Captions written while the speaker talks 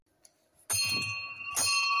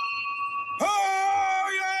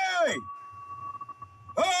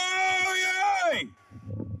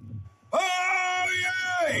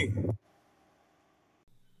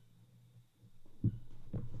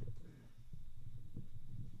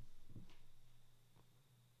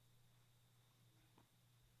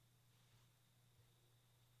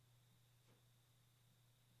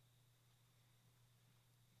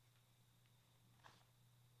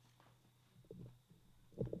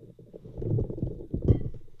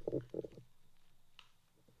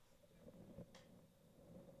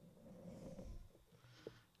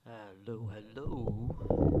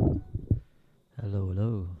Hello. Hello,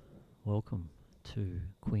 hello. Welcome to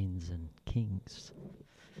Queens and Kings.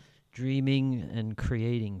 Dreaming and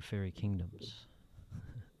creating fairy kingdoms.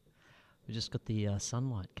 We just got the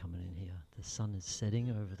sunlight coming in here. The sun is setting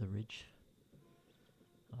over the ridge.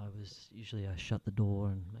 Usually I shut the door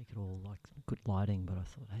and make it all like good lighting, but I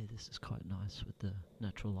thought, hey, this is quite nice with the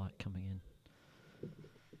natural light coming in.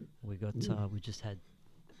 We just had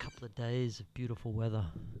a couple of days of beautiful weather,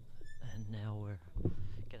 and now we're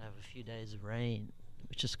gonna have a few days of rain,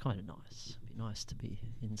 which is kind of nice. It'd be nice to be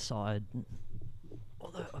inside.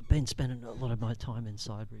 Although I've been spending a lot of my time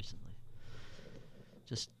inside recently,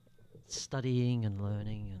 just studying and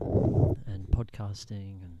learning and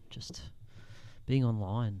podcasting and just being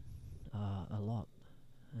online a lot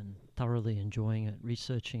and thoroughly enjoying it,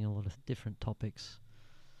 researching a lot of different topics.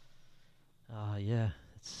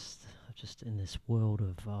 It's just in this world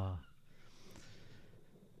of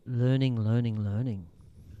learning.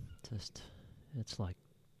 It's like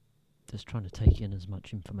just trying to take in as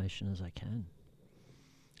much information as I can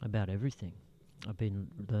about everything. I've been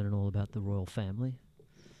learning all about the royal family.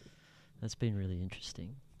 That's been really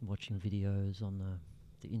interesting. Watching videos on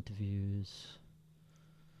the interviews.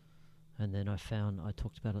 And then I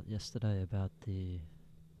talked about it yesterday about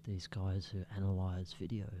these guys who analyze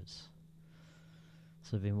videos.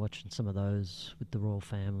 So I've been watching some of those with the royal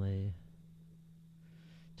family.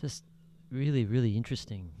 Just really, really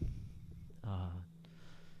interesting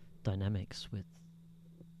dynamics with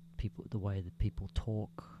people, the way that people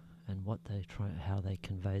talk and how they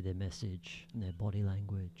convey their message and their body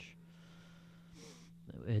language.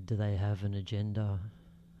 Do they have an agenda?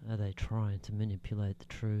 Are they trying to manipulate the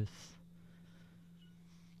truth?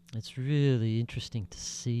 It's really interesting to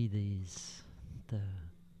see the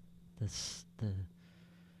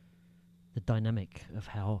dynamic of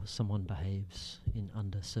how someone behaves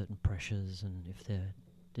under certain pressures, and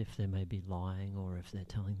if they may be lying or if they're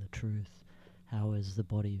telling the truth. How does the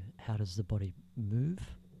body move?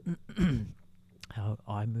 How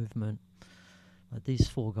eye movement. Like these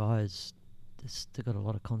four guys, they've got a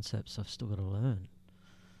lot of concepts I've still got to learn,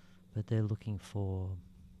 but they're looking for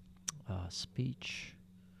speech,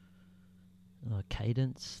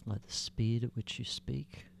 cadence, like the speed at which you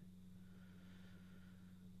speak.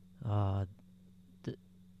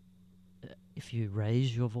 If you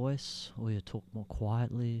raise your voice or you talk more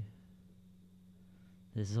quietly,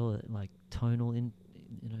 there's all like tonal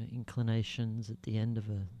inclinations at the end of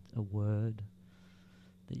a word.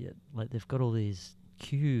 Like they've got all these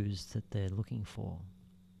cues that they're looking for: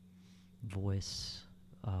 voice,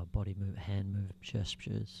 body move, hand move,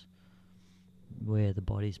 gestures, where the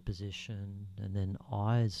body's positioned, and then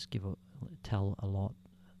eyes tell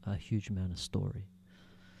a huge amount of story.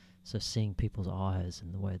 So seeing people's eyes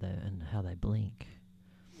and the way and how they blink.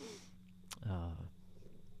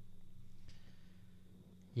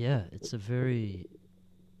 It's a very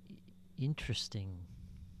interesting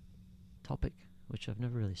topic, which I've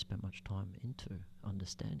never really spent much time into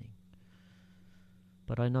understanding.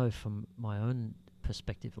 But I know from my own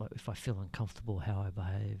perspective, like if I feel uncomfortable how I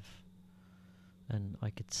behave, and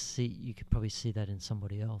you could probably see that in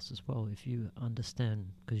somebody else as well, if you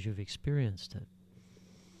understand, because you've experienced it.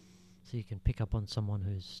 So you can pick up on someone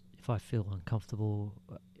if I feel uncomfortable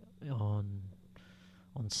on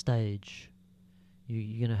stage,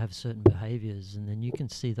 you're going to have certain behaviors, and then you can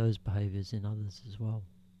see those behaviors in others as well.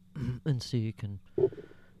 And so you can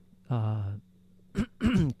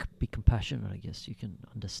be compassionate, I guess. You can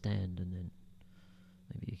understand, and then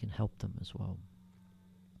maybe you can help them as well.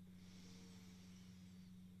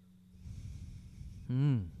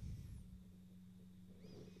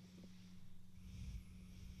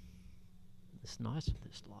 It's nice with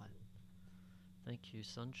this light. Thank you,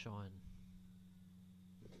 sunshine.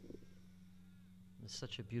 It's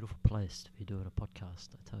such a beautiful place to be doing a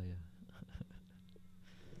podcast, I tell you.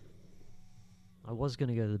 I was going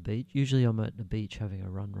to go to the beach. Usually I'm at the beach having a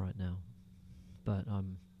run right now. But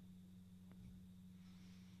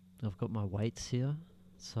I've got my weights here.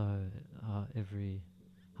 So every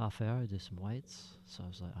half hour I do some weights. So I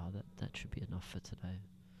was like, that should be enough for today.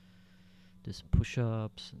 Do some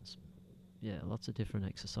push-ups and lots of different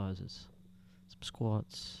exercises. Some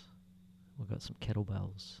squats. We've got some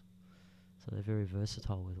kettlebells. So they're very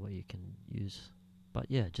versatile with what you can use. But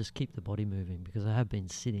just keep the body moving, because I have been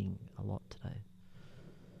sitting a lot today.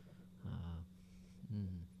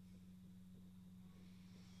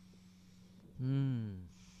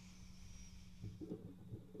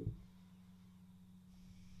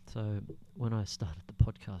 So when I started the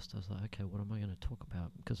podcast, I was like, okay, what am I going to talk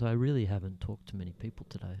about? Because I really haven't talked to many people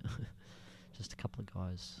today. Just a couple of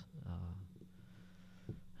guys.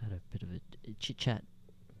 had a bit of a chit chat,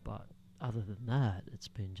 but other than that, it's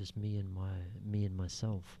been just me and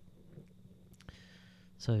myself.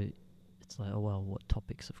 So it's like, oh well, what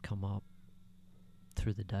topics have come up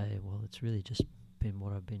through the day? Well, it's really just been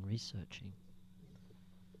what I've been researching,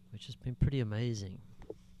 which has been pretty amazing.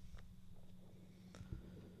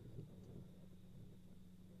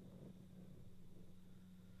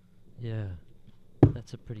 Yeah,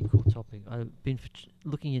 that's a pretty cool topic. I've been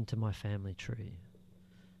looking into my family tree,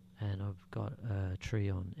 and I've got a tree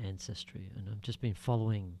on ancestry, and I've just been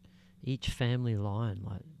following each family line.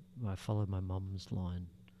 Like I followed my mum's line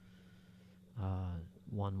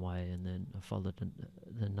one way, and then I followed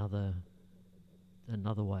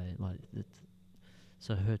another way.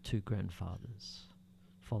 So her two grandfathers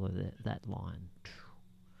follow that line,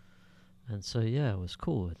 and so yeah, it was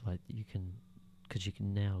cool. Because you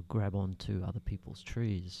can now grab onto other people's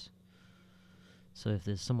trees. So if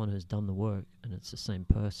there's someone who's done the work and it's the same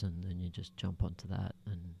person, then you just jump onto that,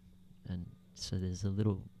 and so there's a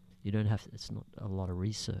little. You don't have. It's not a lot of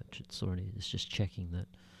research. It's just checking that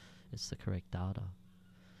it's the correct data.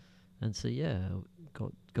 And so yeah,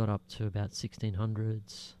 got up to about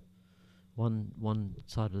 1600s. One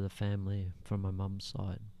side of the family from my mum's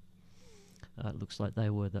side. It looks like they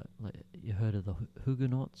were you heard of the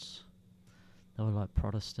Huguenots? They were like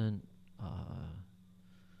Protestant,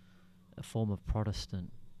 a form of Protestant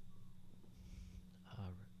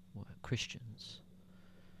Christians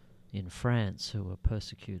in France who were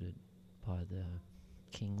persecuted by the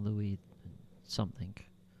King Louis something,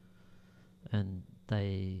 and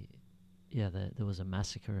there was a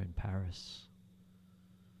massacre in Paris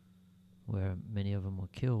where many of them were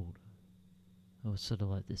killed. It was sort of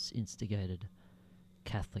like this instigated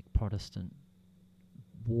Catholic Protestant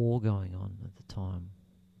war going on at the time.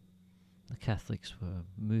 The Catholics were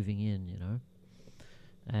moving in,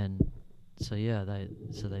 and so yeah, they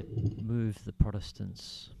moved the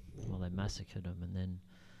Protestants. Well, they massacred them, and then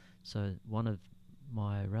so one of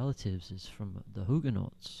my relatives is from the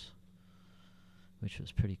Huguenots, which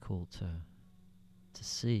was pretty cool to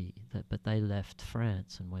see that. But they left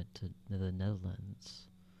France and went to the Netherlands,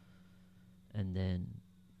 and then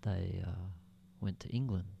they went to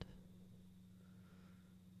England.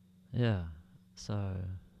 Yeah, so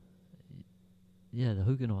yeah, the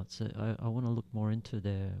Huguenots. I want to look more into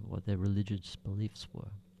what their religious beliefs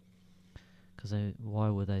were, because why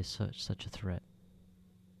were they such a threat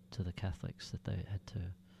to the Catholics that they had to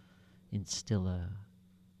instill a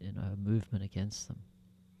movement against them,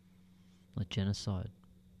 like genocide.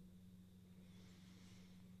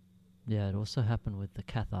 Yeah, it also happened with the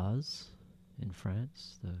Cathars in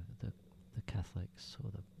France, the Catholics or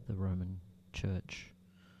the Roman Church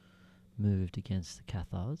moved against the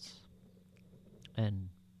Cathars, and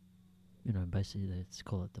basically let's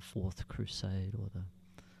call it the Fourth Crusade, or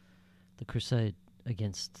the crusade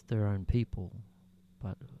against their own people,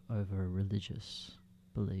 but over a religious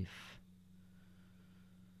belief.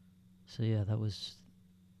 So yeah, that was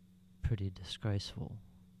pretty disgraceful,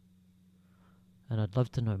 and I'd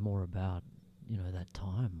love to know more about that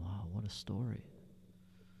time. Wow, what a story!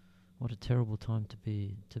 What a terrible time to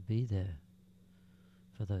be there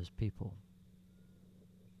for those people.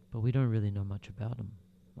 But we don't really know much about them.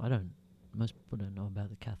 I don't. Most people don't know about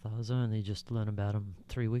the Cathars. I only just learned about them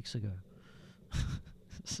 3 weeks ago.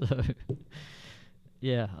 So,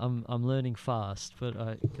 yeah, I'm learning fast,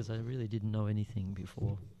 but because I really didn't know anything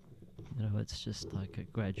before. It's just like a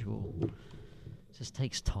gradual. It just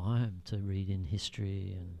takes time to read in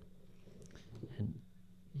history, and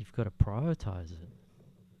you've got to prioritize it.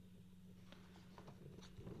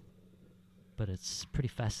 But it's pretty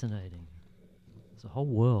fascinating. It's a whole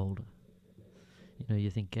world.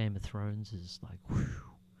 You think Game of Thrones is like, whew,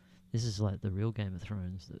 this is like the real Game of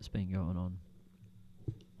Thrones that's been going on.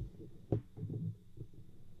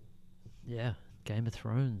 Yeah, Game of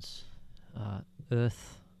Thrones,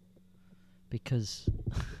 Earth, because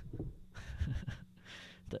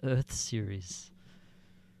the Earth series.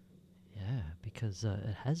 Yeah, because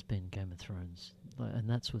it has been Game of Thrones, and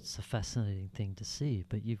that's what's the fascinating thing to see.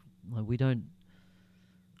 But I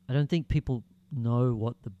don't think people know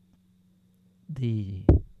what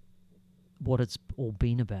what it's all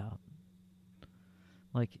been about.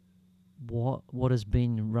 Like, what has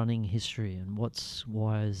been running history, and what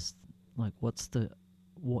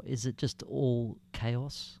is it just all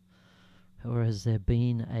chaos, or has there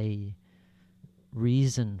been a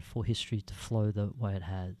reason for history to flow the way it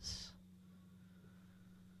has?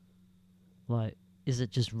 Like, is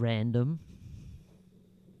it just random?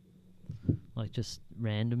 Like just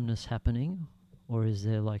randomness happening? Or is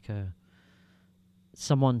there like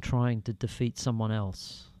someone trying to defeat someone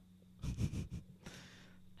else?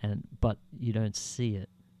 but you don't see it.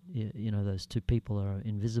 You know, those two people are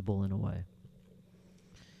invisible in a way.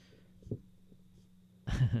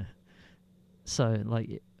 So,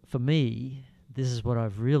 like, for me, this is what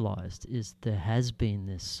I've realized, is there has been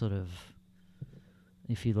this sort of,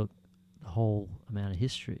 if you look the whole amount of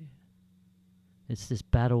history, it's this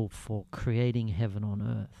battle for creating heaven on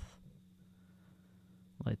earth.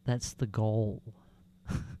 Like, that's the goal.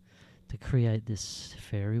 To create this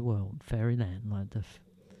fairy world, fairyland, like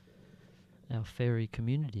our fairy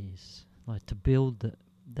communities. Like, to build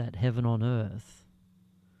that heaven on earth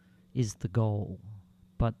is the goal.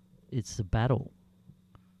 But it's a battle.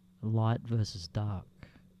 Light versus dark.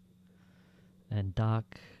 And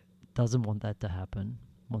dark doesn't want that to happen.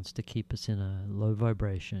 Wants to keep us in a low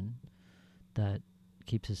vibration that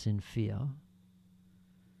keeps us in fear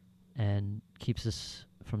and keeps us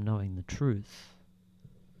from knowing the truth.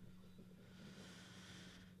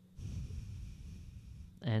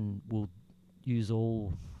 And will use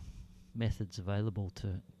all methods available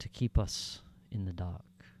to keep us in the dark.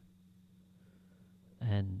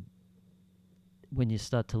 And when you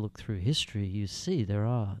start to look through history, you see there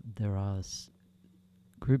are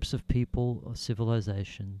groups of people or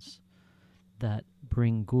civilizations that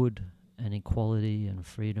bring good and equality and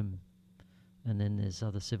freedom, and then there's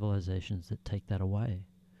other civilizations that take that away.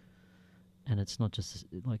 And it's not just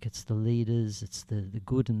like, it's the leaders, it's the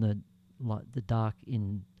good and the dark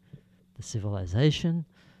in the civilization,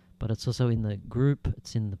 but it's also in the group,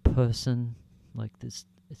 it's in the person. Like, it's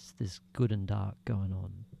this good and dark going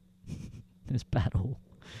on. This battle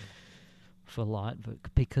for light,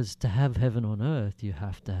 because to have heaven on earth, you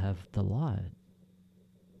have to have the light.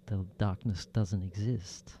 The darkness doesn't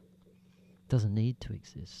exist. Doesn't need to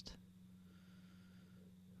exist.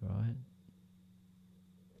 Right?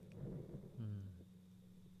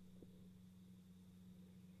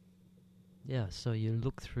 Yeah, so you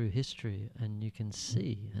look through history and you can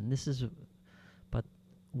see, and but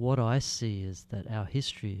what I see is that our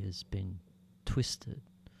history has been twisted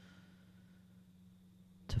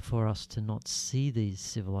for us to not see these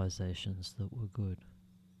civilizations that were good.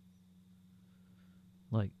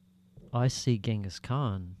 Like, I see Genghis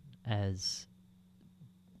Khan as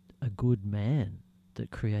a good man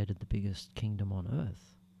that created the biggest kingdom on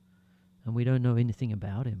earth. And we don't know anything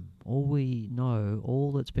about him. All we know,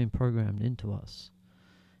 all that's been programmed into us,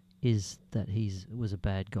 is that he was a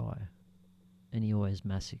bad guy and he always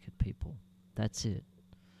massacred people. That's it.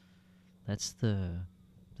 That's the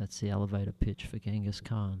elevator pitch for Genghis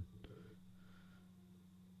Khan.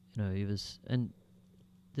 You know, he was, and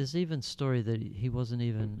there's even story that he wasn't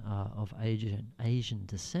even of Asian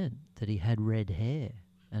descent, that he had red hair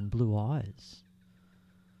and blue eyes.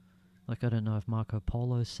 Like, I don't know if Marco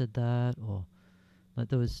Polo said that, or like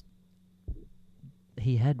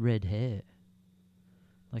he had red hair.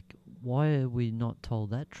 Like, why are we not told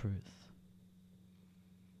that truth?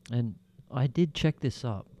 And I did check this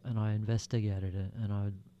up, and I investigated it, and I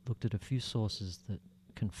looked at a few sources that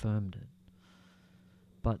confirmed it.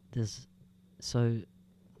 But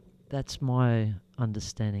that's my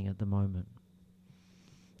understanding at the moment.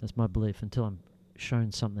 That's my belief until I'm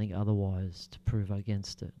shown something otherwise to prove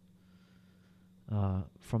against it.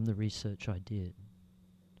 From the research I did.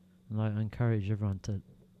 And I encourage everyone to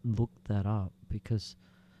look that up, because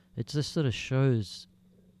it just sort of shows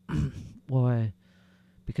why.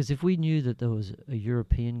 Because if we knew that there was a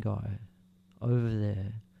European guy over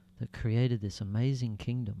there that created this amazing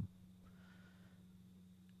kingdom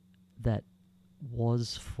that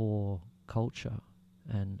was for culture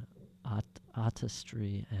and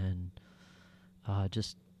artistry and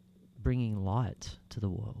just bringing light to the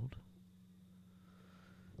world,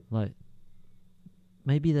 like,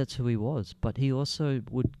 maybe that's who he was, but he also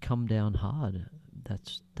would come down hard.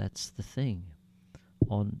 That's the thing,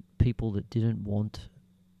 on people that didn't want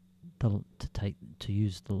to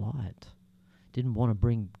use the light, didn't want to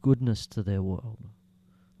bring goodness to their world.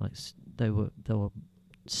 Like, they were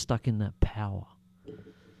stuck in that power,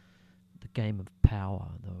 the game of power.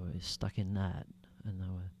 They were stuck in that, and they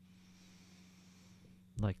were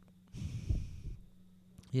like,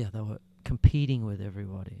 yeah, they were competing with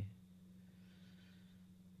everybody.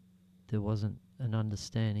 There wasn't an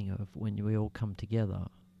understanding of, when we all come together,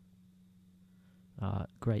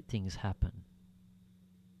 great things happen.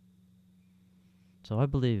 So I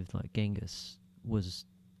believe, like, Genghis was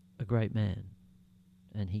a great man,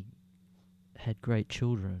 and he had great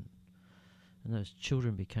children, and those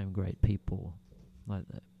children became great people, like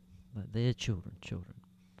that, like their children.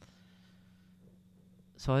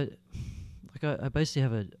 So I basically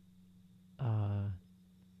have a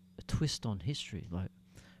twist on history. Like,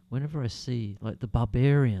 whenever I see like the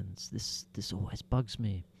barbarians, this always bugs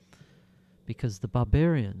me, because the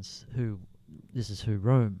barbarians, who this is who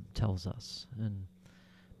Rome tells us, and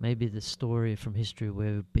maybe the story from history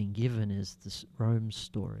we've been given is this Rome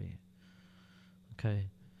story. Okay,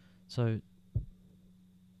 so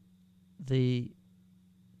the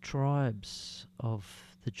tribes of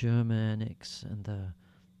the Germanics and the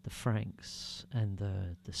Franks and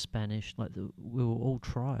the Spanish, like we were all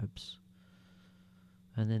tribes,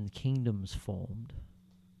 and then kingdoms formed.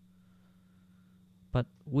 But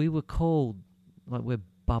we were called, like, we're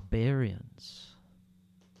barbarians.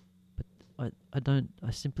 But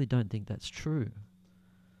I simply don't think that's true.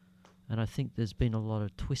 And I think there's been a lot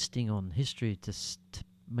of twisting on history to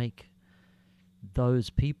make those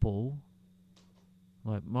people,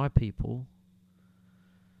 like my people,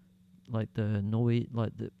 like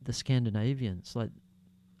the Scandinavians, like,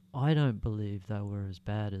 I don't believe they were as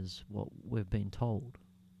bad as what we've been told.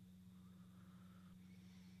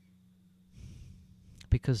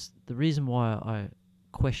 Because the reason why I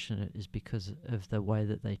question it is because of the way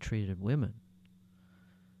that they treated women.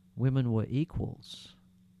 Women were equals.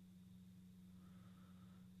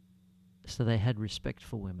 So they had respect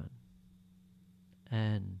for women.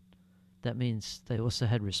 And that means they also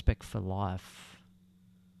had respect for life.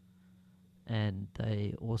 And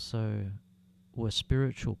they also were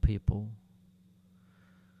spiritual people.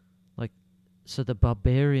 Like, so the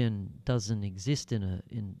barbarian doesn't exist in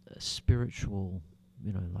a spiritual,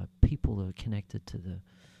 like people that are connected to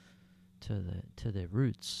their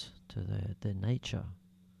roots, to their nature.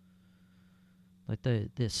 Like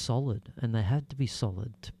they're solid, and they had to be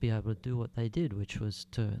solid to be able to do what they did, which was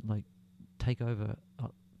to like take over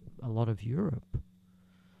a lot of Europe.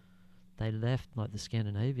 They left, like the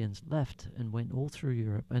Scandinavians left and went all through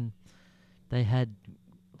Europe, and they had,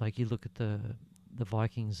 like, you look at the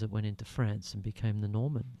Vikings that went into France and became the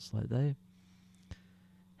Normans. Like,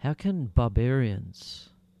 how can barbarians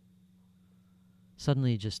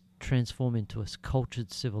suddenly just transform into a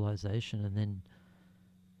cultured civilization and then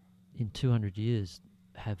in 200 years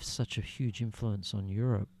have such a huge influence on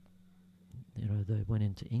Europe? They went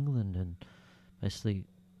into England and basically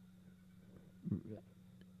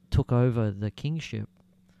took over the kingship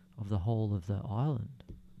of the whole of the island,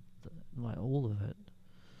 like all of it.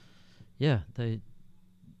 Yeah,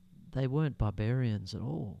 they weren't barbarians at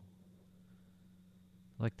all.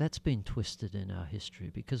 Like, that's been twisted in our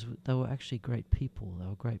history, because they were actually great people. They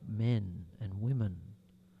were great men and women.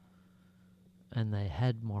 And they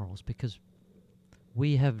had morals, because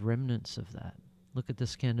we have remnants of that. Look at the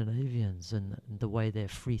Scandinavians and the way they're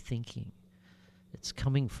free thinking. It's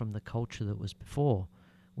coming from the culture that was before,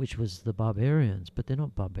 which was the barbarians, but they're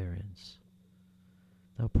not barbarians.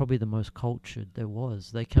 They were probably the most cultured there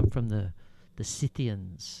was. They come from the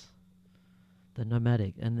Scythians, the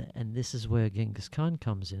nomadic, and this is where Genghis Khan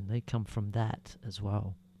comes in. They come from that as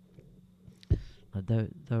well.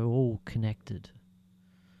 They're all connected.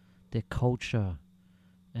 Their culture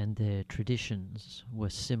and their traditions were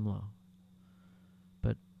similar.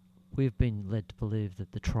 But we've been led to believe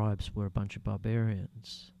that the tribes were a bunch of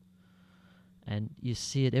barbarians. And you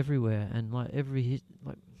see it everywhere, and like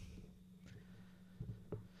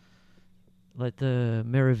the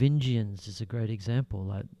Merovingians is a great example.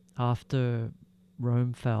 Like, after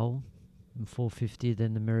Rome fell in 450,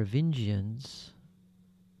 then the Merovingians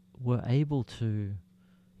were able to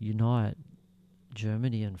unite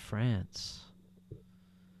Germany and France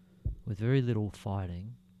with very little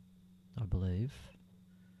fighting, I believe.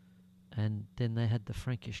 And then they had the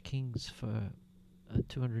Frankish kings for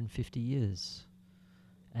 250 years.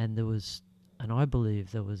 And I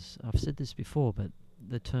believe I've said this before, but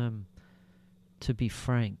the term to be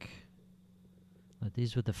frank, like,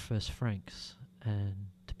 these were the first Franks, and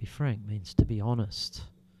to be frank means to be honest.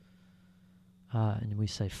 And we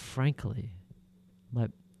say frankly,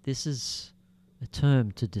 like, this is a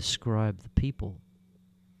term to describe the people.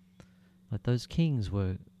 Like, those kings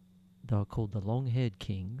they were called the long-haired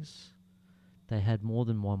kings. They had more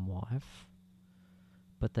than one wife,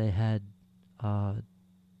 but they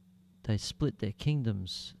split their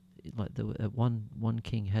kingdoms. Like, one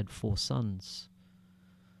king had 4 sons,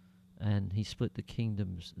 and he split the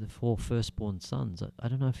kingdoms, the 4 firstborn sons. I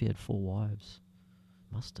don't know if he had 4 wives.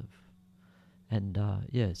 Must have. And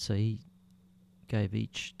so he gave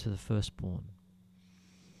each to the firstborn.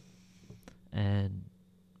 And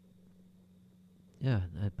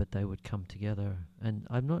but they would come together. And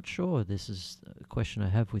I'm not sure, this is a question I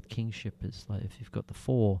have with kingship, is like, if you've got the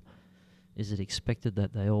 4, is it expected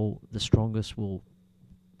that the strongest will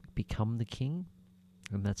become the king?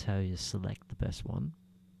 And that's how you select the best one.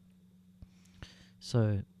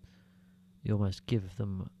 So you almost give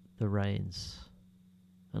them the reins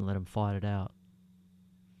and let them fight it out,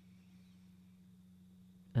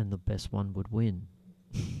 and the best one would win.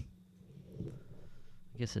 I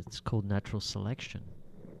guess it's called natural selection.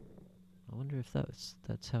 I wonder if that's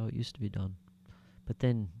how it used to be done. But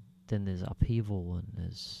then there's upheaval and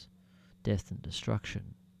there's death and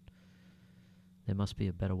destruction. There must be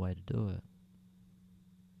a better way to do it.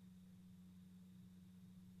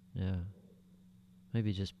 Yeah.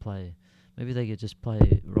 Maybe they could just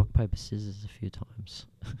play rock, paper, scissors a few times.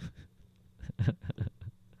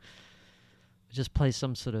 Just play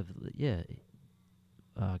some sort of,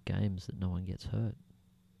 games that no one gets hurt.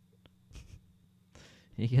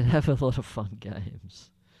 You can have a lot of fun games.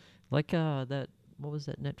 Like what was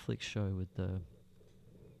that Netflix show with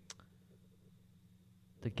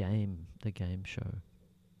the game show,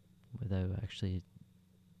 where they were actually,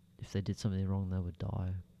 if they did something wrong, they would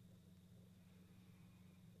die.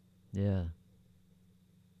 Yeah.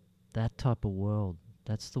 That type of world,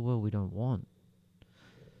 that's the world we don't want.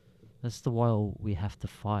 That's the world we have to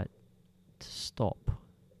fight to stop,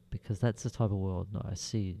 because that's the type of world I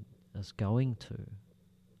see us going to.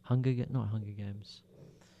 Not Hunger Games.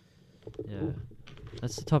 Yeah.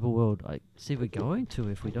 That's the type of world I see we're going to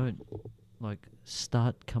if we don't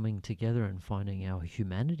start coming together and finding our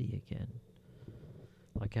humanity again.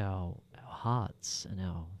 Like our hearts and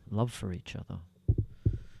our love for each other.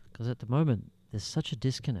 Because at the moment, there's such a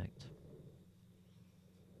disconnect.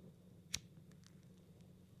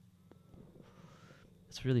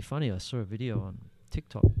 It's really funny. I saw a video on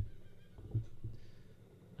TikTok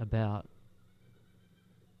about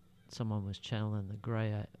someone was channeling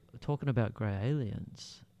talking about grey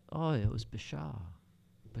aliens. Oh, it was Bashar.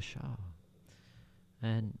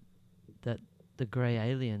 And that the grey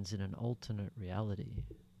aliens in an alternate reality,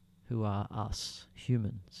 who are us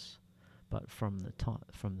humans, but from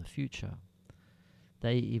the future,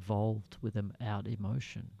 they evolved without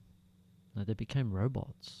emotion. No, they became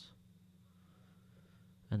robots.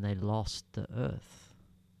 And they lost the earth,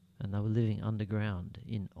 and they were living underground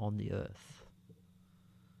on the earth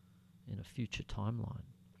in a future timeline.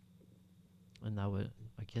 And they were,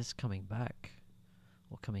 I guess, coming back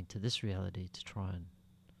or coming to this reality to try and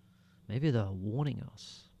maybe they were warning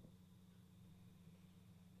us.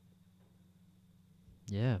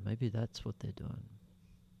 Yeah, maybe that's what they're doing.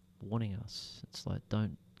 Warning us. It's like,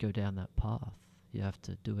 don't go down that path. You have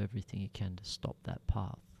to do everything you can to stop that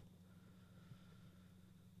path.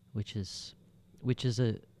 Which is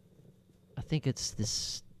I think it's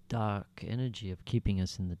this dark energy of keeping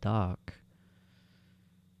us in the dark.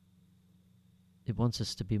 It wants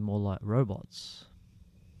us to be more like robots,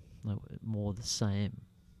 like more the same.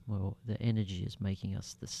 Well, the energy is making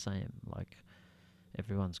us the same. Like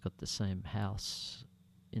everyone's got the same house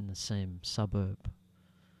in the same suburb.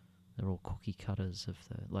 They're all cookie cutters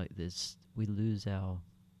we lose our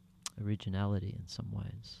originality in some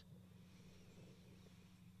ways.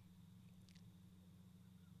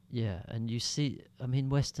 Yeah, and you see,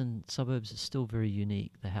 Western suburbs are still very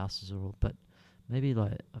unique. The houses are all, but maybe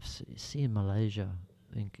see in Malaysia,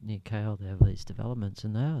 near KL, they have these developments,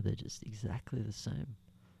 and they're just exactly the same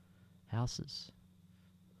houses,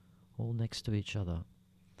 all next to each other.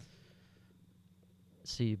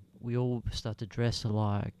 See, we all start to dress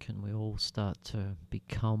alike, and we all start to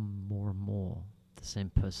become more and more the same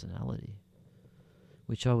personality,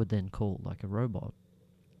 which I would then call like a robot.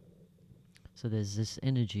 So there's this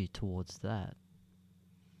energy towards that.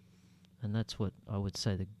 And that's what I would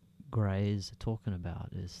say the greys are talking about,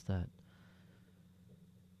 is that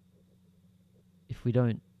if we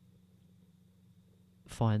don't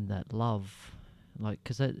find that love,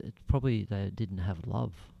 because they didn't have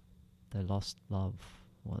love. They lost love.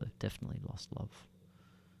 Well, they've definitely lost love.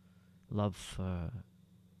 Love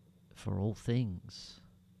for all things.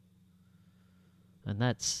 And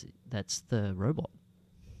that's the robot.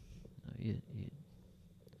 You're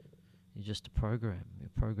just a program.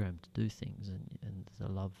 You're programmed to do things, and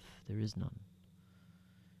the love, there is none.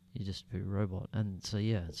 You just be a robot. And so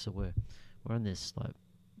we're on this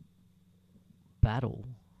battle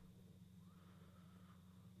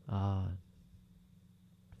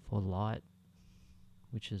for light,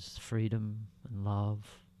 which is freedom and love,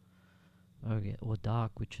 or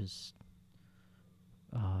dark, which is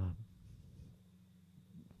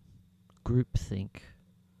groupthink.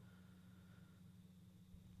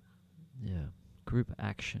 Yeah, group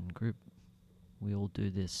action, we all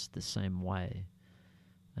do this the same way.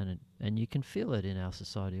 And you can feel it in our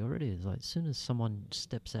society already. It's like as soon as someone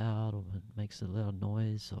steps out or makes a loud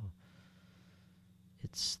noise, or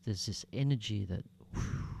there's this energy that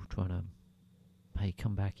trying to, hey,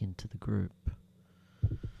 come back into the group.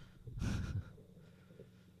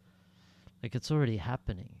 Like, it's already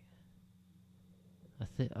happening.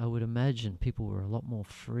 I would imagine people were a lot more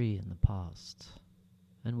free in the past.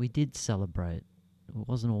 And we did celebrate. It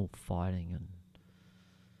wasn't all fighting and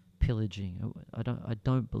pillaging. I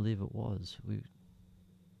don't believe it was.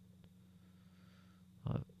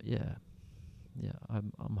 Yeah. Yeah,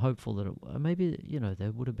 I'm hopeful that maybe,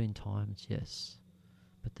 there would have been times, yes.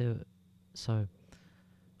 But so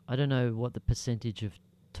I don't know what the percentage of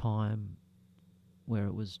time where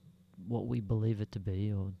it was what we believe it to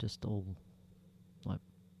be, or just all like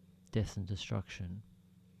death and destruction,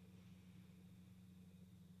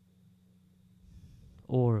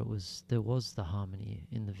 or there was the harmony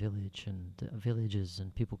in the village and the villages,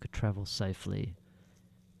 and people could travel safely,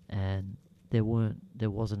 and there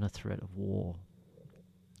wasn't a threat of war.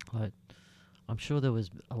 Like, I'm sure there was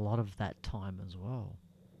a lot of that time as well.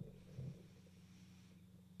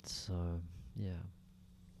 So, yeah.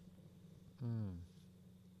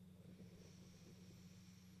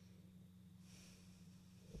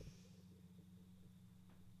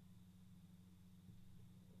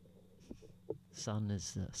 Sun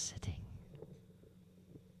is setting.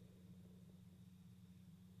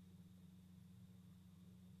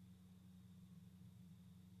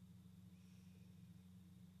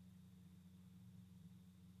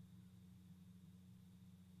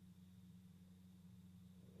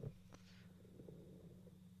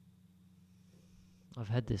 I've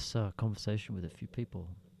had this conversation with a few people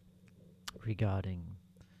regarding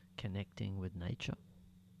connecting with nature.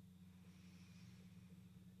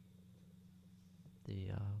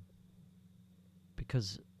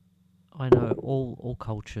 Because I know all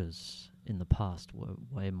cultures in the past were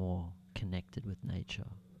way more connected with nature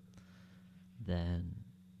than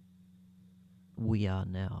we are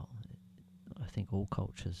now. I think all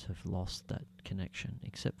cultures have lost that connection,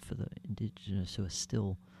 except for the indigenous who are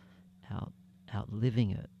still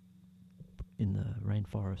outliving it in the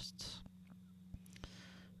rainforests.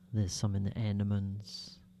 There's some in the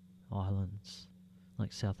Andamans Islands,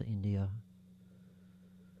 like south of India.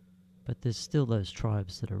 But there's still those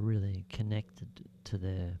tribes that are really connected to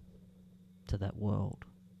that world.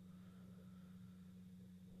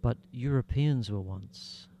 But Europeans were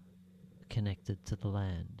once connected to the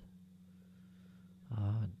land.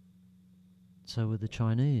 So were the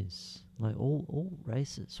Chinese. Like, all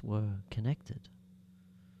races were connected.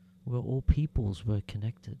 All peoples were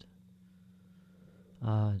connected.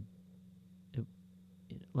 Like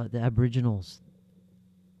the Aboriginals,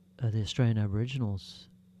 the Australian Aboriginals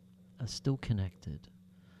are still connected,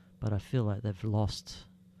 but I feel like they've lost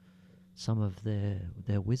some of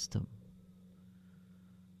their wisdom.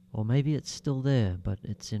 Or maybe it's still there, but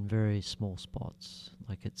it's in very small spots.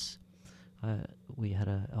 Like, we had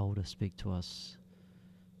an elder speak to us,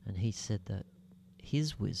 and he said that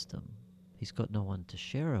his wisdom, he's got no one to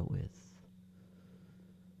share it with,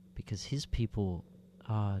 because his people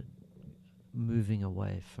are moving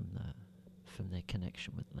away from their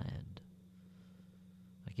connection with land.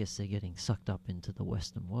 I guess they're getting sucked up into the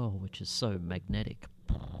Western world, which is so magnetic,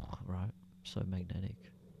 right? So magnetic.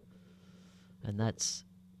 And that's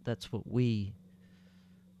what we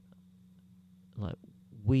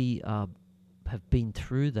have been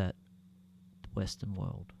through, that Western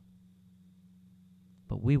world.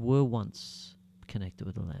 But we were once connected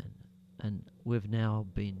with the land, and we've now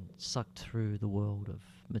been sucked through the world of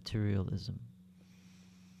materialism.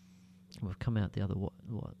 We've come out the other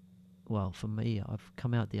well, for me, I've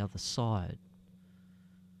come out the other side.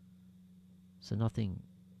 So nothing,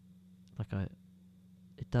 I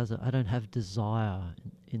don't have desire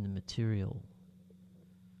in the material.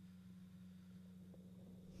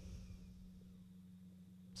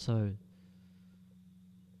 So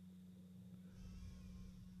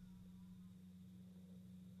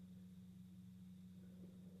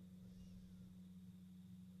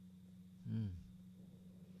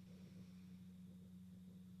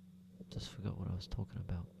just forgot what I was talking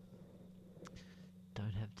about.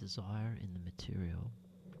 Don't have desire in the material.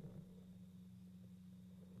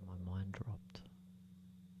 My mind dropped.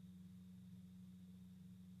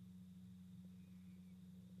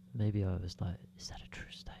 Maybe I was like, is that a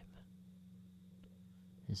true statement?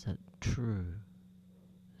 Is that true?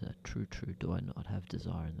 Is that true? Do I not have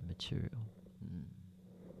desire in the material?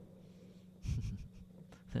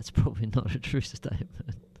 That's probably not a true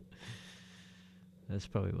statement. That's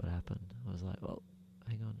probably what happened. I was like, well,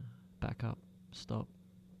 hang on, back up, stop.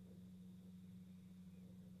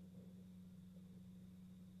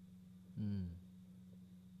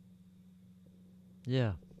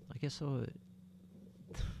 Yeah, I guess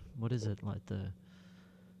what is it, like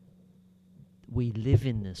we live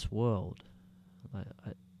in this world.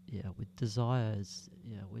 with desires,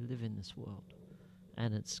 we live in this world,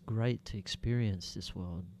 and it's great to experience this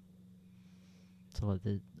world. So like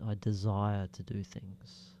I desire to do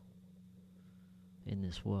things in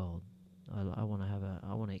this world. I want to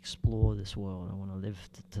I want to explore this world. I want to live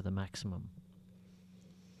to the maximum.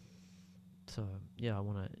 So I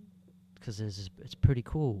want to, because it's pretty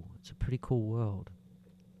cool. It's a pretty cool world,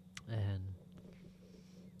 and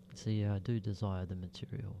so I do desire the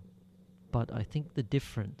material. But I think the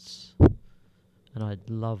difference, and I'd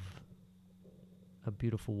love a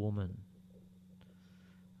beautiful woman.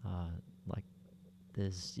 Like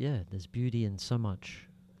there's beauty in so much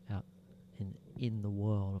out in the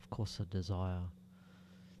world. Of course, I desire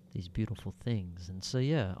these beautiful things, and so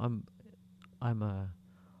I'm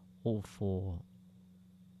all for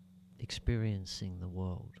experiencing the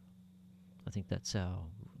world. I think that's our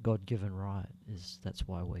God-given right. That's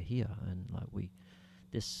why we're here, and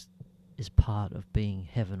this is part of being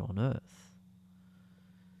heaven on earth.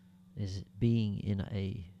 Is being in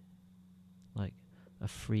a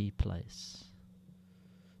free place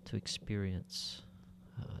to experience,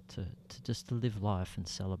 to just to live life and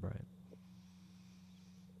celebrate.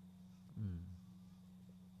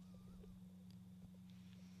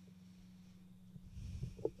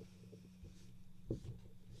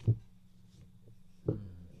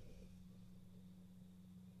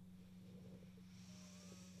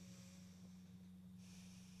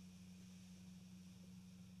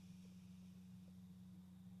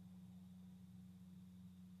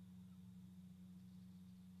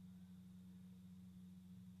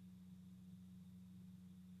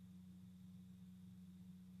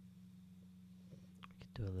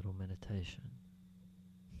 Do a little meditation.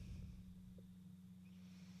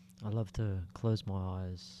 I love to close my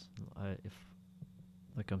eyes. If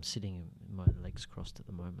I'm sitting, my legs crossed at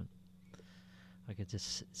the moment, I could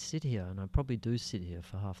just sit here, and I probably do sit here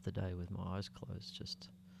for half the day with my eyes closed, just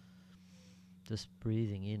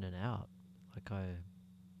breathing in and out. I'm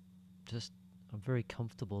very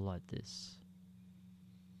comfortable like this.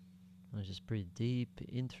 I just breathe deep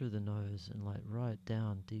in through the nose and right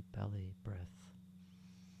down, deep belly breath.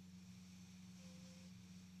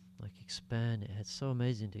 Expand it. It's so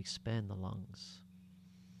amazing to expand the lungs.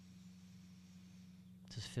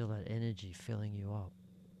 Just feel that energy filling you up.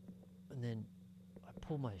 And then I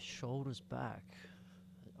pull my shoulders back,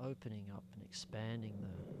 opening up and expanding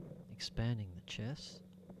the chest.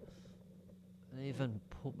 And even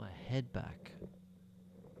pull my head back.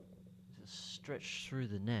 Just stretch through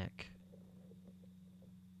the neck.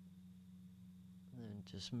 And then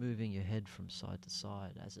just moving your head from side to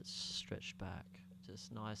side as it's stretched back.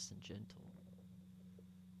 Just nice and gentle.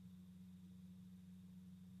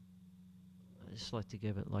 I just like to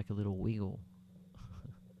give it a little wiggle,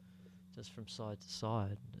 just from side to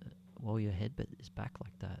side, while your head is back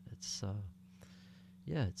like that. It's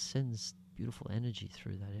it sends beautiful energy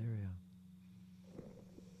through that area.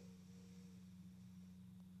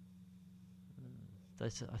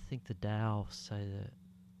 I think the Tao say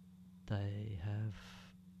that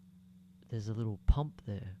there's a little pump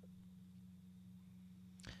there.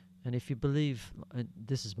 And if you believe,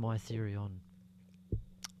 this is my theory on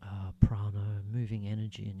prana, moving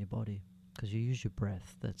energy in your body, because you use your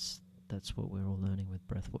breath. That's what we're all learning with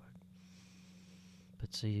breath work.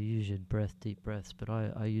 But so you use your breath, deep breaths. But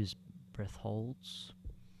I use breath holds,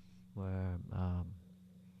 where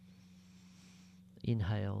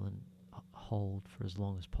inhale and hold for as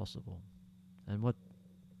long as possible. And what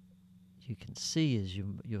you can see is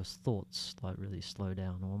your thoughts really slow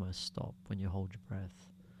down, almost stop when you hold your breath.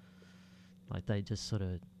 They just sort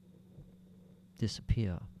of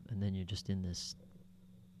disappear, and then you're just in this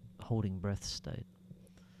holding breath state.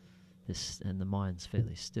 And the mind's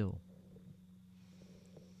fairly still.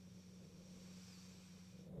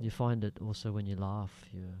 You find it also when you laugh,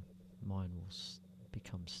 your mind will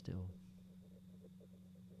become still.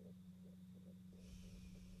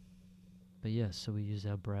 But so we use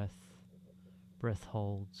our breath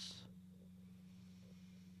holds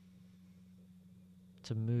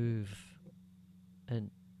to move.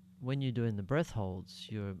 And when you're doing the breath holds,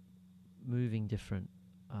 you're moving different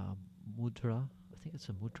mudra. I think it's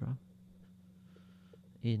a mudra.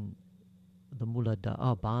 In the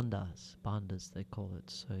bandhas they call it.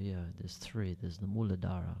 So there's three. There's the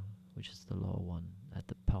muladhara, which is the lower one at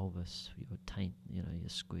the pelvis. Your taint, you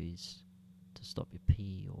squeeze to stop your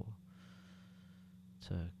pee or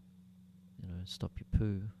to stop your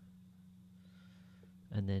poo.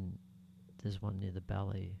 And then there's one near the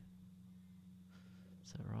belly.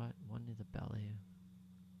 Is that right? One near the belly.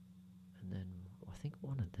 And then I think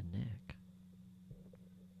one at the neck.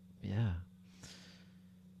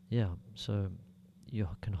 Yeah. So you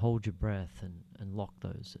can hold your breath and lock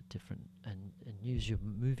those at different, and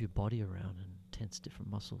move your body around and tense different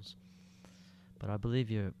muscles. But I believe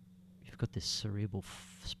you've got this cerebral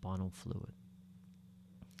spinal fluid,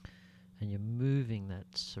 and you're moving that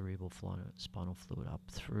cerebral spinal fluid up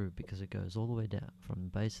through, because it goes all the way down from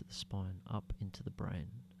the base of the spine up into the brain,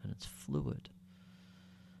 and it's fluid.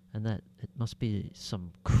 And that it must be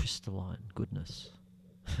some crystalline goodness.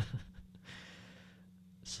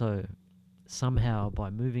 So somehow by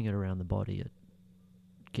moving it around the body, it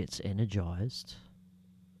gets energized.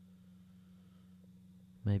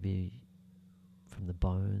 Maybe from the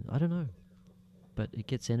bone, I don't know, but it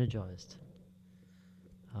gets energized.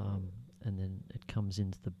 And then it comes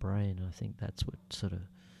into the brain, and I think that's what sort of,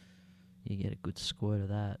 you get a good squirt of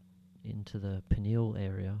that into the pineal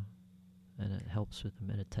area, and it helps with the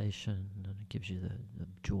meditation, and it gives you the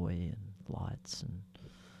joy and lights and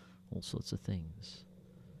all sorts of things.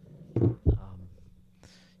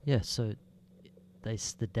 So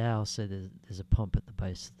the Tao say there's a pump at the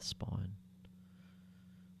base of the spine,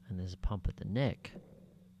 and there's a pump at the neck.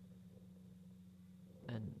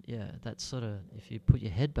 And that's sort of, if you put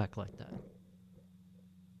your head back like that,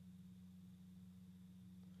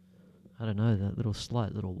 I don't know, that little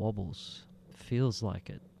slight little wobbles, feels like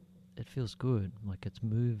it feels good, like it's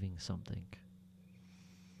moving something.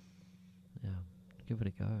 Yeah, give it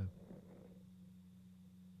a go.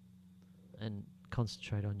 And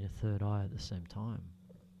concentrate on your third eye at the same time.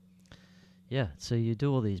 Yeah, so you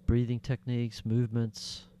do all these breathing techniques,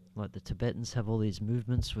 movements, like the Tibetans have all these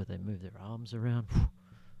movements where they move their arms around,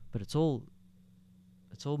 but it's all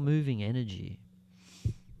moving energy.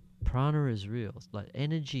 Prana is real. It's like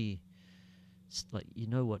energy, like, you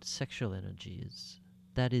know what sexual energy is?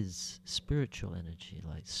 That is spiritual energy.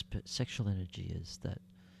 Like sexual energy is the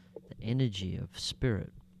energy of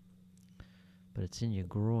spirit, but it's in your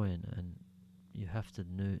groin, and you have to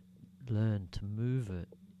learn to move it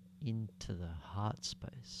into the heart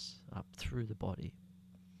space, up through the body,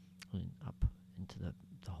 and up into the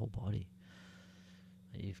whole body.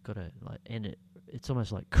 You've got to it's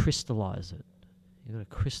almost like crystallize it. You've got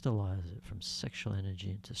to crystallize it from sexual energy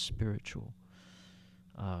into spiritual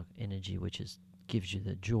energy, which gives you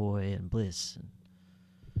the joy and bliss, and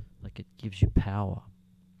like it gives you power.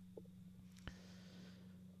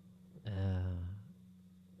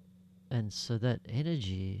 And so that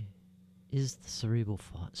energy is the cerebral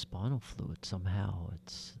spinal fluid somehow.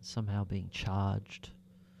 It's somehow being charged.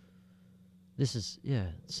 This is,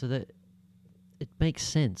 so that it makes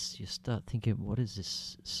sense. You start thinking, what does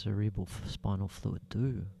this cerebral spinal fluid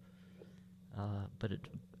do? But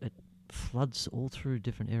it floods all through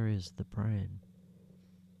different areas of the brain.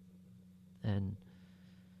 And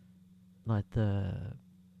like the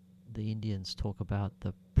Indians talk about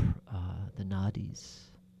the nadis.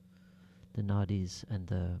 The nadis, and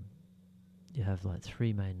you have like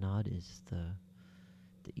three main nadis: the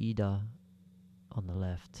Ida on the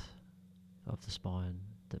left of the spine,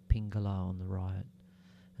 the Pingala on the right,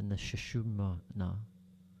 and the Sushumna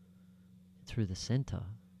through the center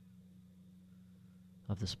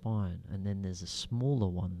of the spine. And then there's a smaller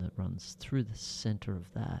one that runs through the center of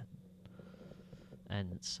that.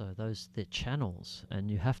 And so they're channels, and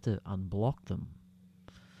you have to unblock them.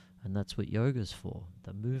 And that's what yoga's for.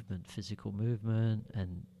 The movement, physical movement,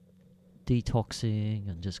 and detoxing,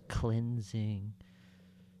 and just cleansing,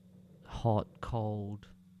 hot, cold,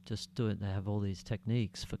 just do it. They have all these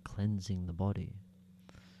techniques for cleansing the body,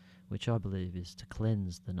 which I believe is to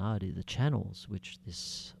cleanse the nadi, the channels which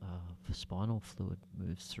this spinal fluid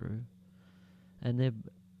moves through. And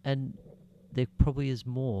there probably is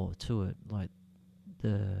more to it, like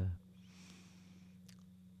the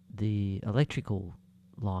electrical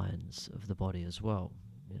lines of the body as well.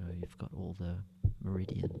 You know, you've got all the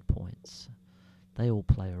meridian points. They all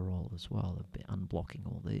play a role as well of unblocking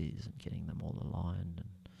all these and getting them all aligned.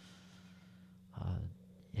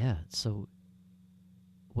 And so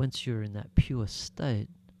once you're in that pure state,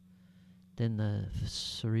 then the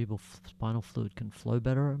cerebral spinal fluid can flow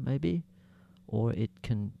better, maybe, or it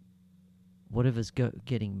can, whatever's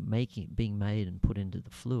being made and put into the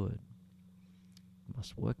fluid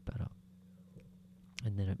must work better,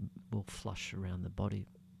 and then it will flush around the body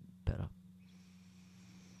better,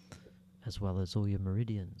 as well as all your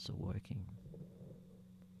meridians are working,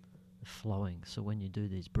 flowing. So when you do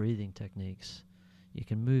these breathing techniques, you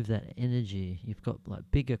can move that energy. You've got like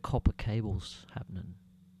bigger copper cables happening.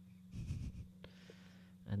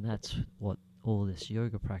 And that's what all this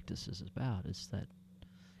yoga practice is about, is that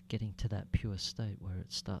getting to that pure state where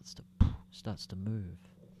it starts to move.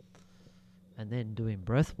 And then doing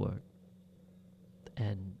breath work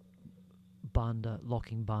and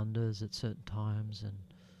locking bandhas at certain times, and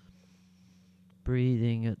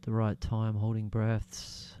breathing at the right time, holding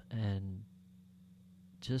breaths, and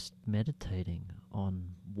just meditating on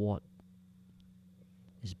what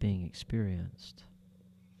is being experienced.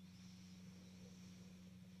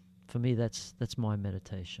 For me, that's my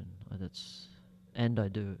meditation. And I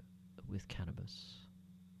do it with cannabis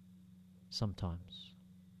sometimes.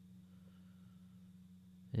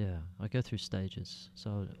 Yeah, I go through stages.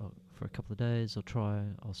 So for a couple of days,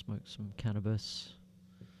 I'll smoke some cannabis,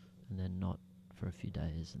 and then not for a few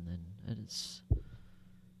days, and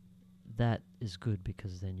that is good,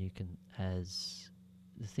 because then you can, as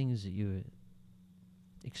the things that you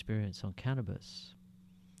experience on cannabis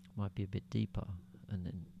might be a bit deeper, and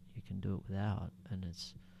then you can do it without, and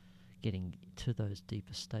it's getting to those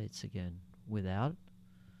deeper states again without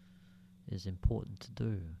is important to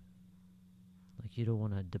do. Like, you don't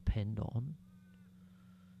want to depend on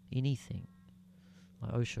anything.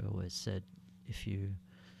 Like Osho always said, if you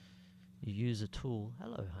use a tool,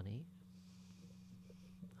 hello honey,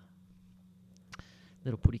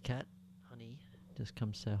 little putty cat, honey, just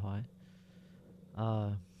come say hi.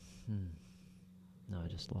 No, I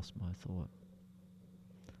just lost my thought.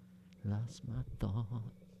 Lost my thought.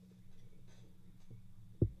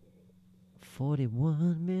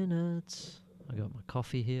 41 minutes. I got my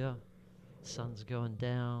coffee here. Sun's going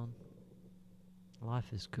down.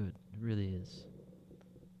 Life is good. It really is.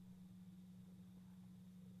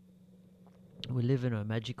 We live in a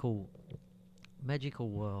magical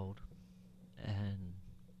world, and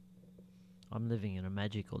I'm living in a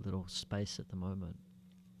magical little space at the moment.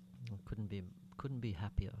 I couldn't be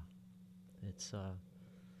happier. It's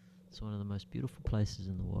one of the most beautiful places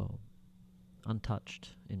in the world,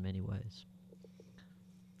 untouched in many ways,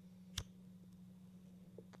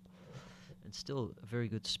 and still a very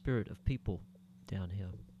good spirit of people down here.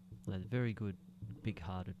 Like, very good,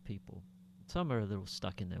 big-hearted people. Some are a little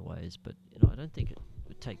stuck in their ways, but I don't think it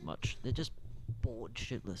would take much. They're just bored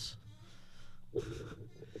shitless.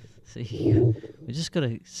 See, we just got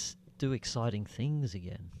to do exciting things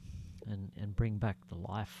again, and bring back the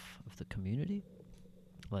life of the community,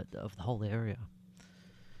 like of the whole area.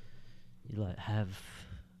 You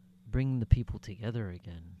bring the people together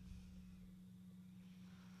again.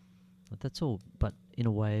 But that's all, but in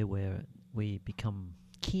a way where we become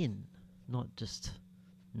kin, not just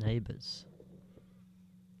neighbors.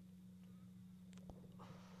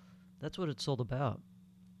 That's what it's all about.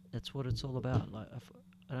 That's what it's all about. Like,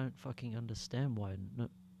 I don't fucking understand why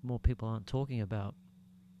more people aren't talking about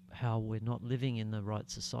how we're not living in the right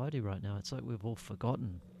society right now. It's like we've all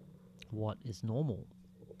forgotten what is normal.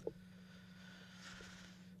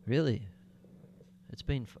 Really, it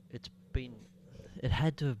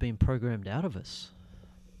had to have been programmed out of us.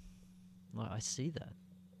 Like, I see that.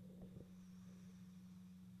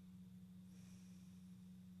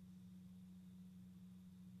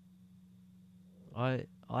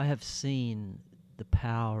 I have seen the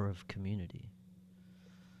power of community.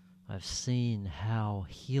 I've seen how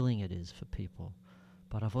healing it is for people,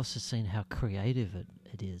 but I've also seen how creative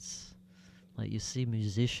it is. Like, you see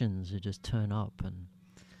musicians who just turn up, and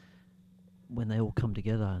when they all come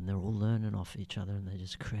together and they're all learning off each other, and they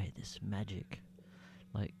just create this magic.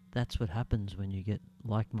 Like, that's what happens when you get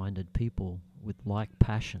like-minded people with like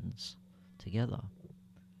passions together.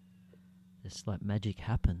 It's like magic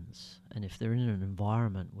happens. And if they're in an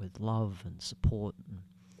environment with love and support, and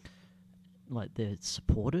like they're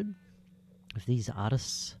supported, if these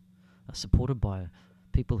artists are supported by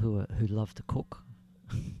people who love to cook,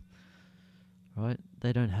 right?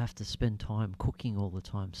 They don't have to spend time cooking all the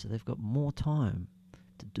time, so they've got more time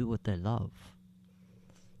to do what they love.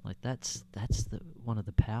 Like, that's one of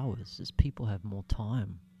the powers, is people have more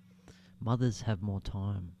time. Mothers have more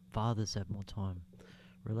time. Fathers have more time.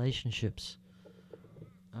 Relationships,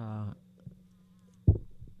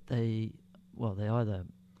 they either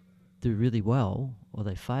do really well or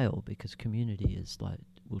they fail, because community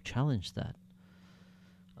will challenge that.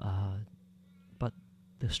 But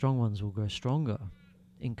the strong ones will grow stronger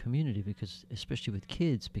in community, because, especially with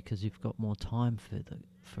kids, because you've got more time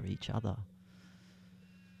for each other.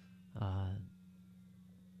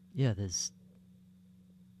 There's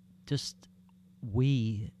just,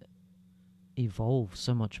 we evolve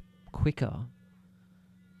so much quicker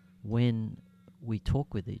when we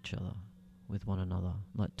talk with each other, with one another.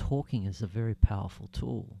 Like, talking is a very powerful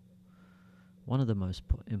tool. One of the most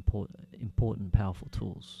important powerful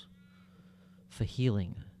tools for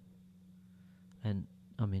healing. And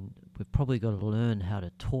I mean, we've probably got to learn how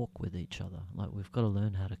to talk with each other. Like, we've got to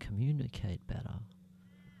learn how to communicate better,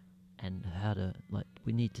 and how to,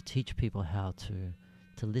 we need to teach people how to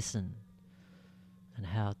listen,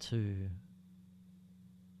 how to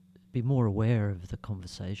be more aware of the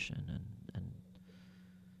conversation, and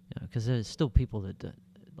because there's still people that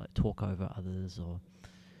like talk over others or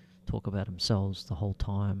talk about themselves the whole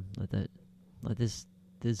time. Like there's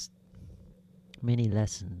many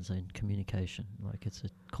lessons in communication. Like it's a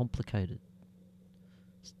complicated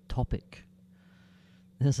topic.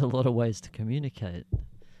 There's a lot of ways to communicate.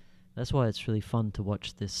 That's why it's really fun to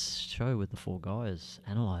watch this show with the four guys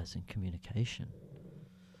analysing communication.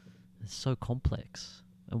 It's so complex.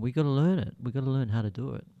 And we got to learn it. We got to learn how to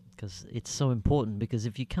do it. Because it's so important. Because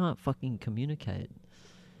if you can't fucking communicate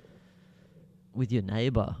with your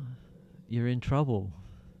neighbour, you're in trouble.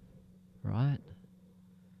 Right?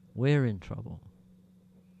 We're in trouble.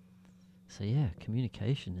 So yeah,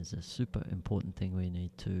 communication is a super important thing we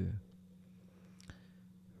need to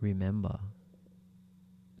remember.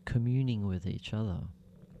 Communing with each other.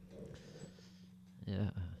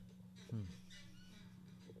 Yeah.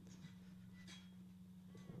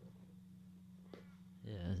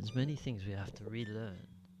 Yeah, there's many things we have to relearn.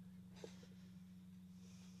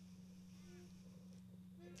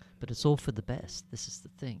 But it's all for the best. This is the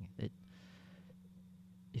thing.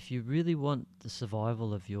 If you really want the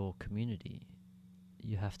survival of your community,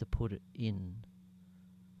 you have to put it in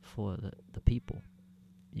for the people.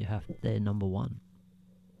 They're number one.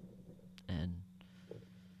 And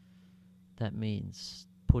that means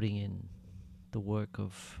putting in the work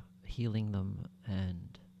of healing them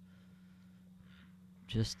and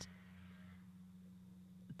just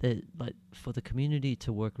like for the community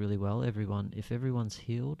to work really well. If everyone's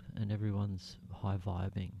healed and everyone's high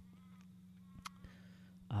vibing,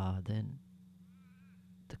 then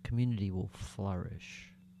the community will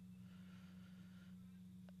flourish.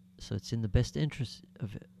 So it's in the best interest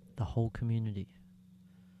of the whole community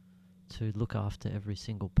to look after every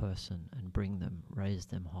single person and raise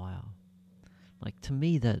them higher. Like to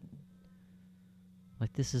me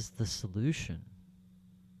this is the solution.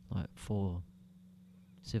 Like for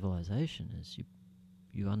civilization is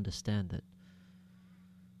you understand that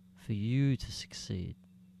for you to succeed,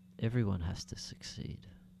 everyone has to succeed.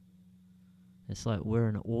 It's like we're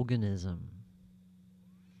an organism.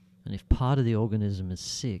 And if part of the organism is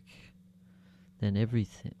sick, then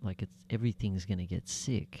everything's going to get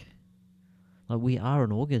sick. Like we are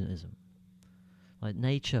an organism. Like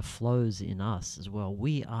nature flows in us as well.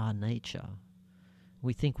 We are nature.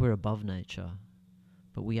 We think we're above nature,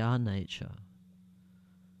 but we are nature.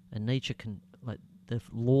 And nature the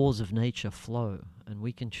laws of nature flow, and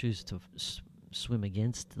we can choose to swim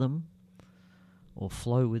against them or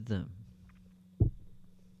flow with them.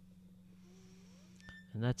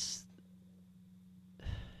 And that's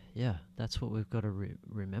what we've got to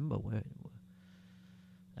remember.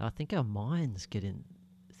 I think our minds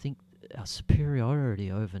think our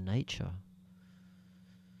superiority over nature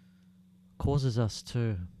causes us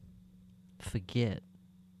to forget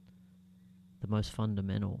the most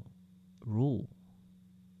fundamental rule.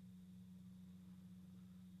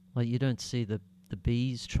 Like you don't see the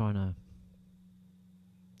bees trying to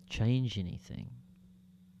change anything.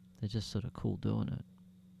 They're just sort of cool doing it.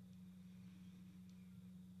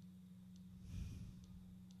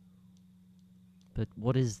 But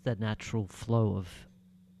what is the natural flow of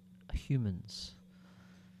humans?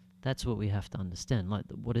 That's what we have to understand. Like,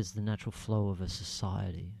 what is the natural flow of a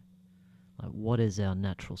society? Like, what is our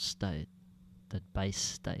natural state? The base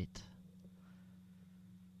state?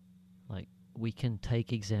 Like, we can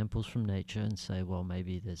take examples from nature and say, well,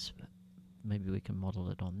 maybe we can model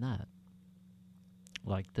it on that.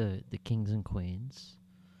 Like the kings and queens,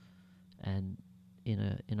 and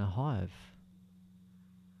in a hive.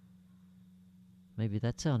 Maybe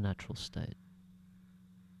that's our natural state.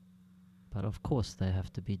 But of course they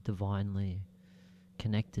have to be divinely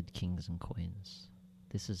connected kings and queens.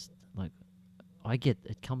 This is like,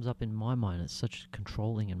 it comes up in my mind, it's such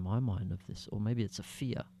controlling in my mind of this. Or maybe it's a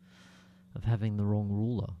fear of having the wrong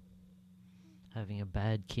ruler, having a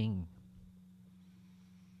bad king.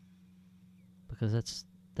 Because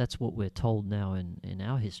that's what we're told now in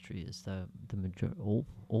our history, is all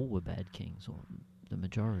were bad kings, or the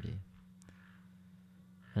majority.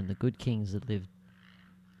 And the good kings that who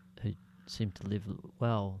seemed to live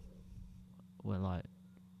well, were like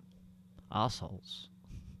arseholes,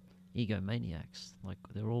 egomaniacs. Like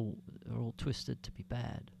they're all twisted to be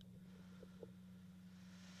bad.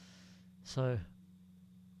 So,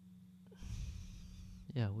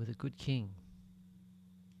 yeah, with a good king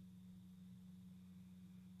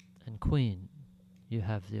and queen, you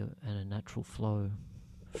have a natural flow,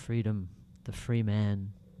 freedom, the free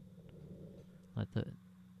man. Like I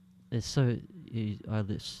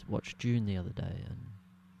watched June the other day, and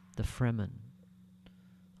the Fremen,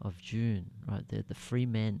 of June, right? They're the free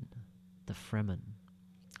men, the Fremen,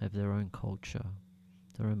 have their own culture,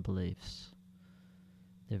 their own beliefs.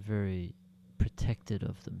 They're very protected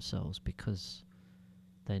of themselves because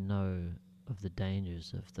they know of the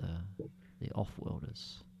dangers of the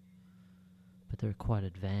off-worlders. But they're quite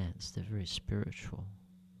advanced, they're very spiritual.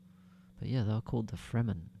 But yeah, they were called the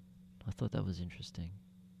Fremen. I thought that was interesting.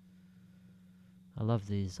 I love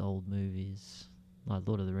these old movies. Like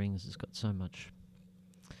Lord of the Rings has got so much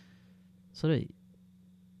sort of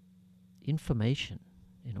information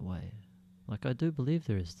in a way. Like I do believe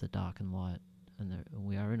there is the dark and light, and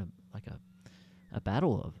we are in a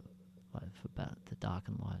battle of about the dark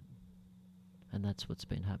and light, and that's what's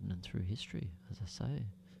been happening through history. As I say,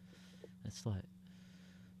 it's like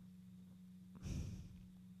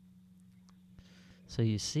so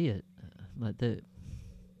you see it like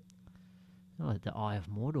like the Eye of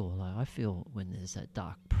Mordor. Like I feel when there's that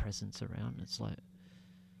dark presence around, it's like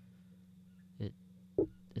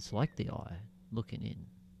it's like the eye looking in,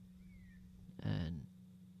 and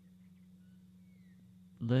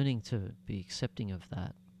learning to be accepting of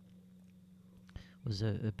that was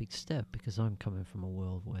a big step, because I'm coming from a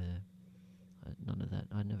world where none of that,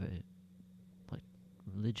 I never, like,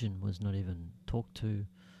 religion was not even talked to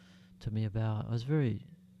me about. I was very,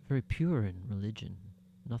 very pure in religion.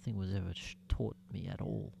 Nothing was ever taught me at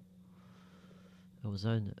all. I was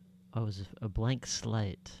a blank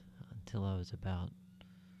slate until I was about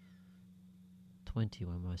 20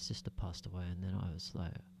 when my sister passed away, and then I was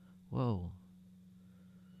like, whoa,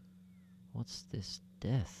 what's this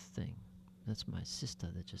death thing? That's my sister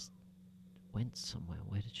that just went somewhere.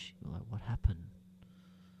 Where did she, like, what happened?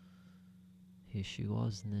 Here she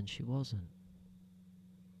was, and then she wasn't.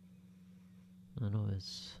 And I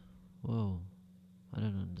was, whoa, I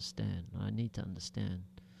don't understand. I need to understand.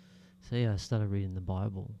 So yeah, I started reading the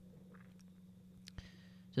Bible.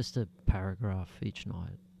 Just a paragraph each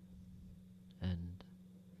night. And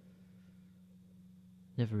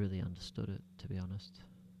never really understood it, to be honest.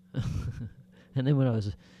 And then when I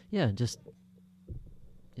was,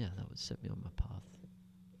 that would set me on my path.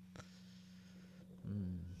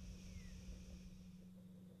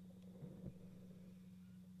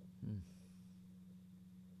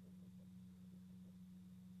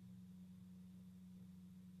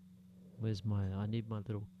 Where's I need my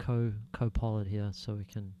little co-pilot here so we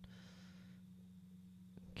can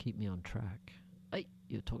keep me on track. Hey,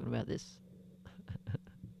 you're talking about this?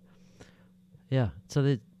 Yeah,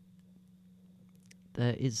 so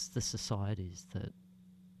there is the societies that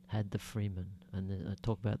had the freemen, and I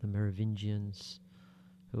talk about the Merovingians,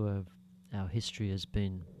 who our history has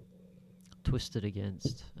been twisted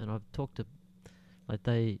against, and I've talked to, like,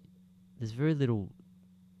 there's very little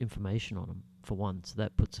information on them, for one, so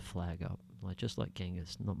that puts a flag up. Like, just like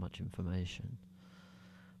Genghis, not much information.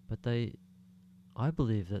 But I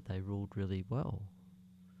believe that they ruled really well.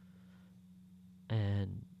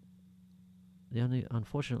 And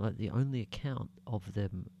unfortunately, the only account of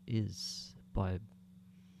them is by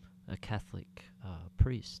a Catholic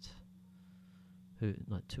priest, who,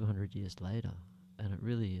 like, 200 years later, and it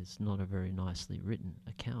really is not a very nicely written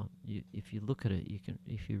account. If you look at it,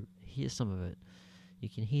 if you hear some of it, you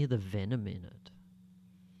can hear the venom in it,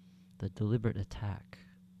 the deliberate attack,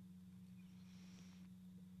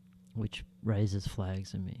 which raises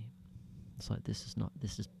flags in me. It's like, this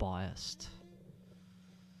is biased.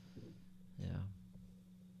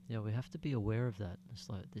 Yeah, we have to be aware of that. It's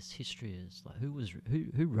like, this history is like,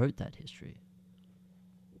 who wrote that history?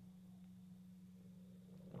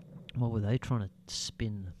 What were they trying to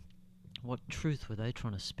spin? What truth were they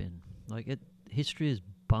trying to spin? Like, history is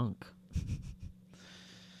bunk.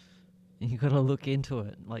 You got to look into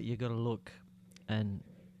it. Like, you got to look and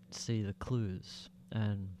see the clues.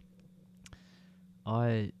 And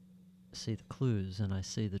I see the clues and I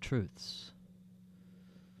see the truths.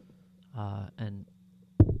 And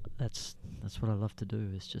that's what I love to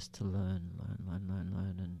do, is just to learn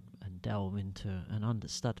and delve into and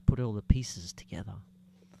start to put all the pieces together.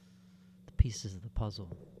 The pieces of the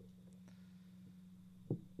puzzle.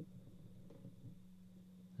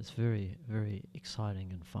 It's very, very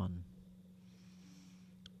exciting and fun.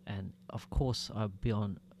 And of course,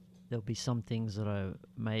 there'll be some things that I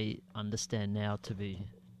may understand now to be,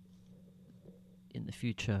 in the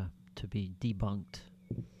future, to be debunked.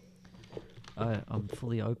 I'm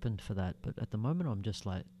fully open for that, but at the moment I'm just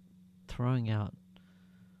like throwing out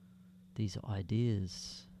these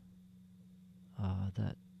ideas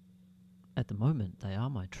that at the moment they are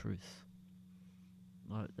my truth.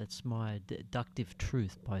 That's my deductive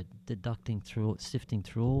truth, by sifting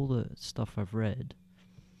through all the stuff I've read,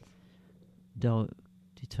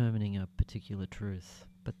 determining a particular truth,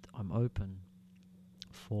 but I'm open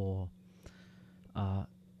for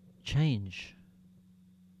change,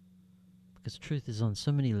 because truth is on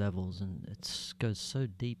so many levels and it goes so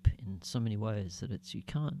deep in so many ways that you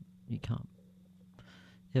can't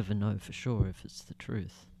ever know for sure if it's the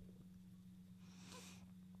truth.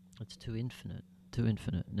 It's too infinite.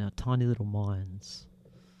 Now, tiny little minds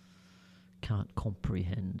can't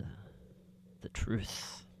comprehend the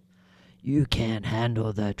truth. You can't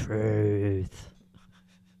handle the truth.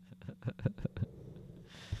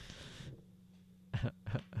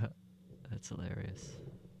 That's hilarious.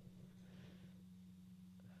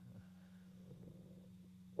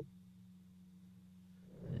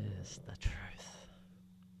 Yes, the truth.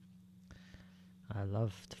 I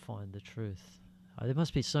love to find the truth. There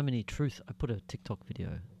must be so many truth. I put a TikTok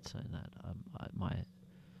video saying that my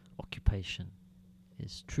occupation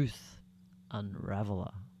is truth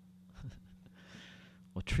unraveler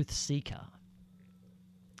or truth seeker.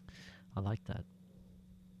 I like that.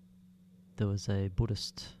 There was a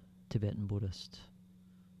Tibetan Buddhist,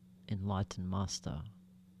 enlightened master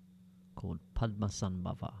called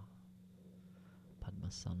Padmasambhava.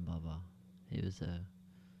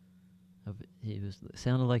 He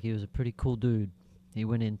sounded like he was a pretty cool dude. He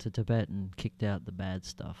went into Tibet and kicked out the bad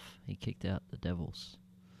stuff. He kicked out the devils.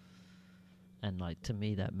 And like, to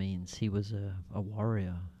me that means he was a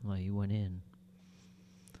warrior. Like, he went in.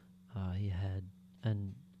 He had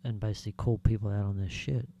and basically called people out on their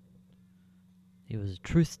shit. He was a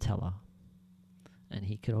truth teller. And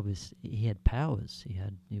he had powers.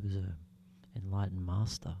 He was a enlightened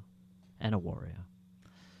master and a warrior.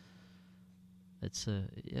 It's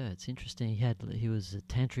interesting. He was a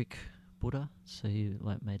tantric Buddha, so he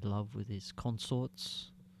like made love with his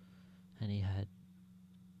consorts, and he had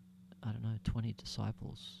 20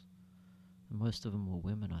 disciples, and most of them were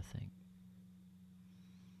women, I think.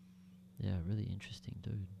 Yeah, really interesting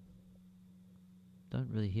dude.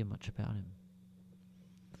 Don't really hear much about him.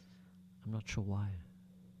 I'm not sure why.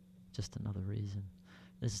 Just another reason.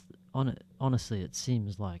 Honestly, it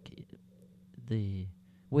seems like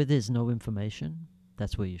where there's no information,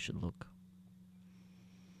 that's where you should look.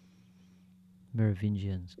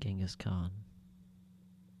 Merovingians, Genghis Khan,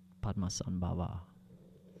 Padmasambhava.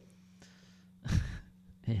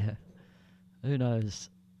 Yeah, who knows?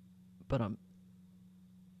 But I'm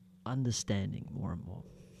understanding more and more.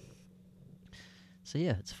 So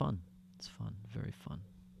yeah, it's fun. It's fun, very fun.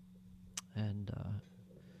 And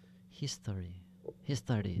history.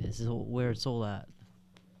 This is where it's all at.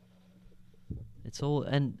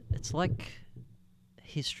 It's like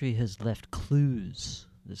history has left clues.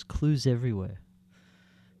 There's clues everywhere.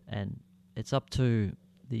 And it's up to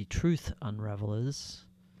the truth unravelers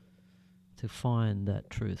to find that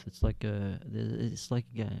truth. It's like a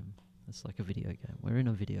game. It's like a video game. We're in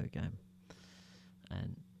a video game.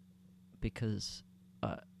 And because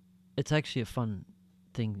it's actually a fun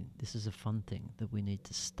thing. This is a fun thing that we need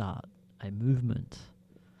to start a movement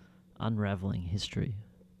unraveling history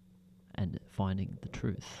and finding the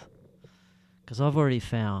truth. Because I've already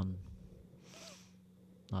found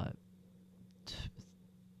like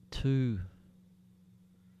two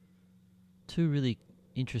really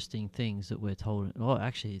interesting things that we're told. Oh,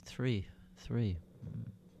 actually three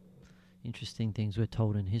interesting things we're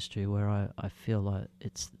told in history where I feel like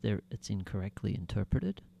it's incorrectly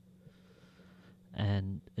interpreted,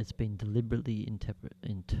 and it's been deliberately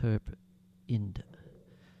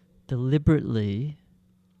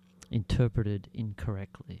interpreted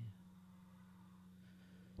incorrectly.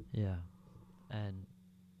 Yeah, and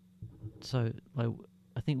so like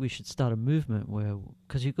I think we should start a movement where,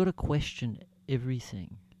 because you've got to question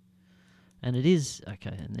everything, and it is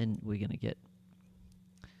okay. And then we're gonna get,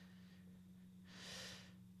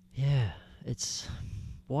 yeah. It's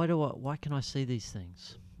why can I see these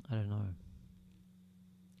things? I don't know.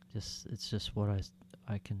 It's just what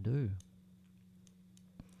I can do.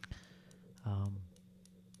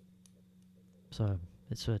 So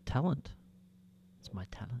it's a talent. It's my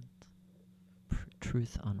talent.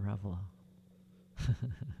 Truth unraveler.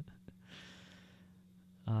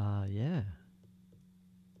 Yeah.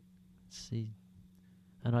 See,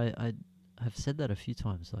 and I have said that a few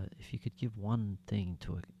times. Like, if you could give one thing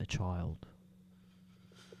to a child,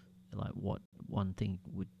 like what one thing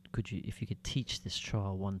could you, if you could teach this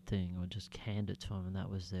child one thing, or just hand it to them, and that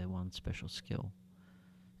was their one special skill,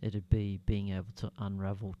 it'd be being able to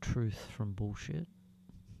unravel truth from bullshit.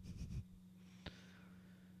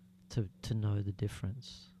 To know the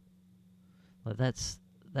difference. Like that's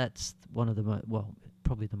one of the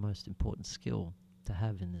probably the most important skill to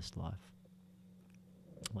have in this life.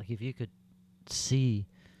 Like, if you could see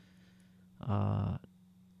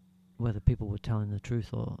whether people were telling the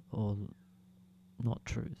truth or not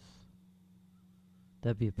truth.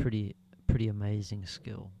 That'd be a pretty amazing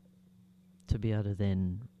skill to be able to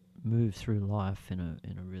then move through life in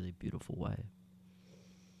a really beautiful way.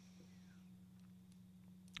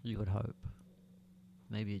 You would hope.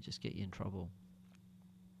 Maybe it just get you in trouble.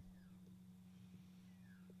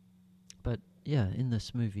 But yeah, in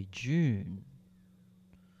this movie June,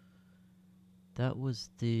 that was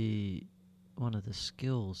one of the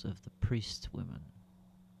skills of the priest women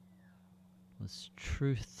was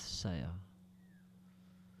truth sayer.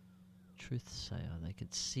 They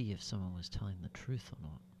could see if someone was telling the truth or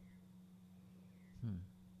not.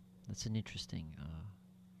 That's an interesting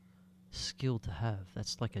skill to have.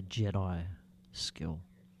 That's like a Jedi skill.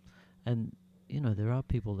 And, there are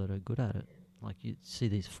people that are good at it. Like you see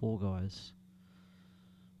these 4 guys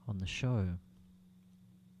on the show.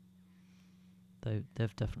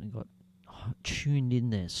 They've definitely got tuned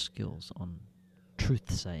in their skills on truth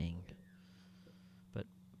saying. But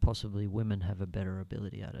possibly women have a better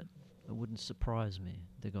ability at it. It wouldn't surprise me.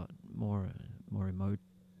 They got more emote.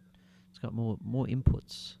 It's got more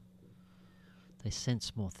inputs. They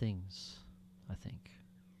sense more things, I think.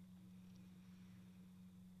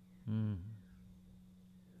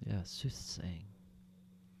 Yeah, soothsaying.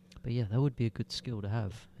 But yeah, that would be a good skill to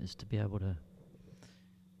have, is to be able to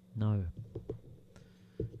know.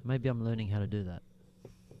 Maybe I'm learning how to do that.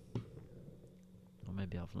 Or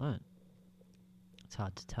maybe I've learned. It's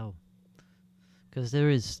hard to tell. Because there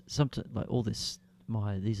is something like all this,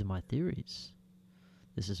 these are my theories.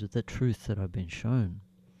 This is the truth that I've been shown.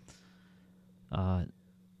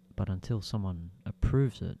 But until someone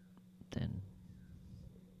approves it, then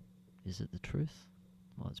is it the truth?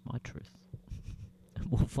 Well, it's my truth.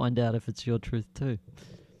 And we'll find out if it's your truth too.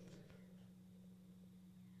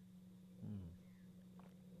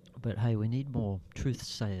 But hey, we need more truth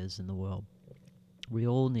sayers in the world. We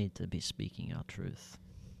all need to be speaking our truth.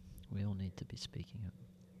 We all need to be speaking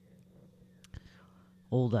it.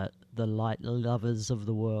 All the light lovers of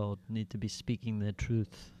the world need to be speaking their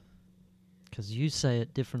truth. Because you say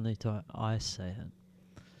it differently to I say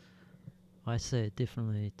it. I say it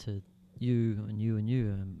differently to you and you and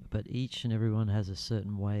you, but each and everyone has a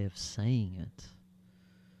certain way of saying it.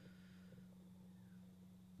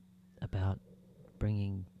 About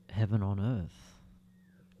bringing heaven on earth.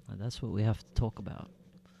 And that's what we have to talk about.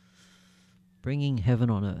 Bringing heaven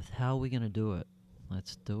on earth. How are we going to do it?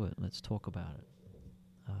 Let's do it. Let's talk about it.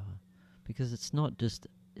 Because it's not just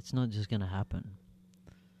going to happen.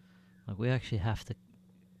 Like, we actually have to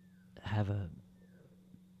have a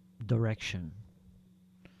direction.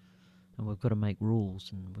 And we've got to make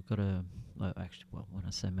rules, and we've got to, when I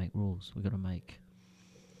say make rules, we've got to make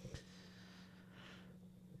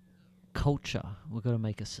culture. We've got to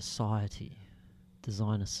make a society,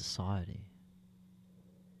 design a society.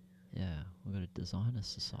 Yeah, we've got to design a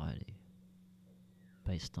society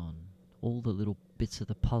based on all the little bits of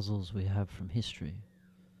the puzzles we have from history,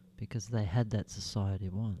 because they had that society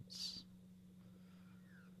once.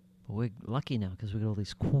 But we're lucky now because we've got all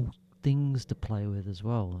these cool things to play with as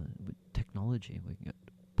well. With technology, we can get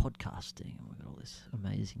podcasting, and we've got all this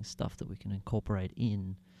amazing stuff that we can incorporate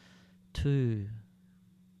in to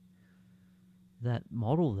that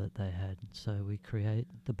model that they had. So we create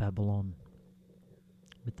the Babylon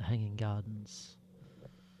with the hanging gardens.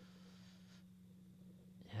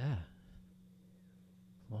 Yeah.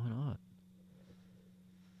 Why not?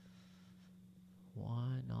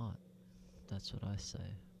 Why not? That's what I say.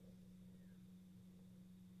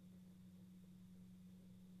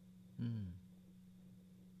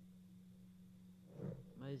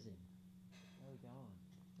 Amazing. How are we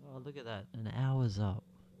going? Oh, look at that. An hour's up.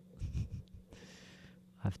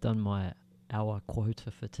 I've done my hour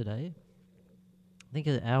quota for today. I think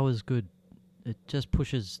an hour's good. It just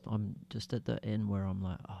pushes. I'm just at the end where I'm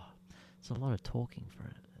like, it's a lot of talking for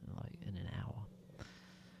it, like in an hour.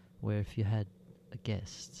 Where if you had a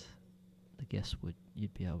guest,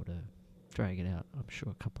 you'd be able to drag it out. I'm sure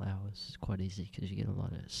a couple of hours is quite easy because you get a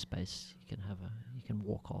lot of space. You can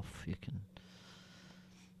walk off. You can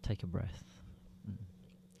take a breath.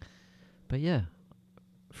 But yeah,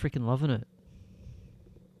 freaking loving it.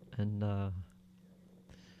 And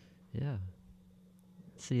yeah,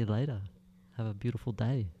 see you later. Have a beautiful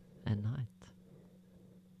day and night.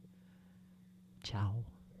 Ciao.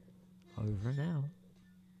 Over and out.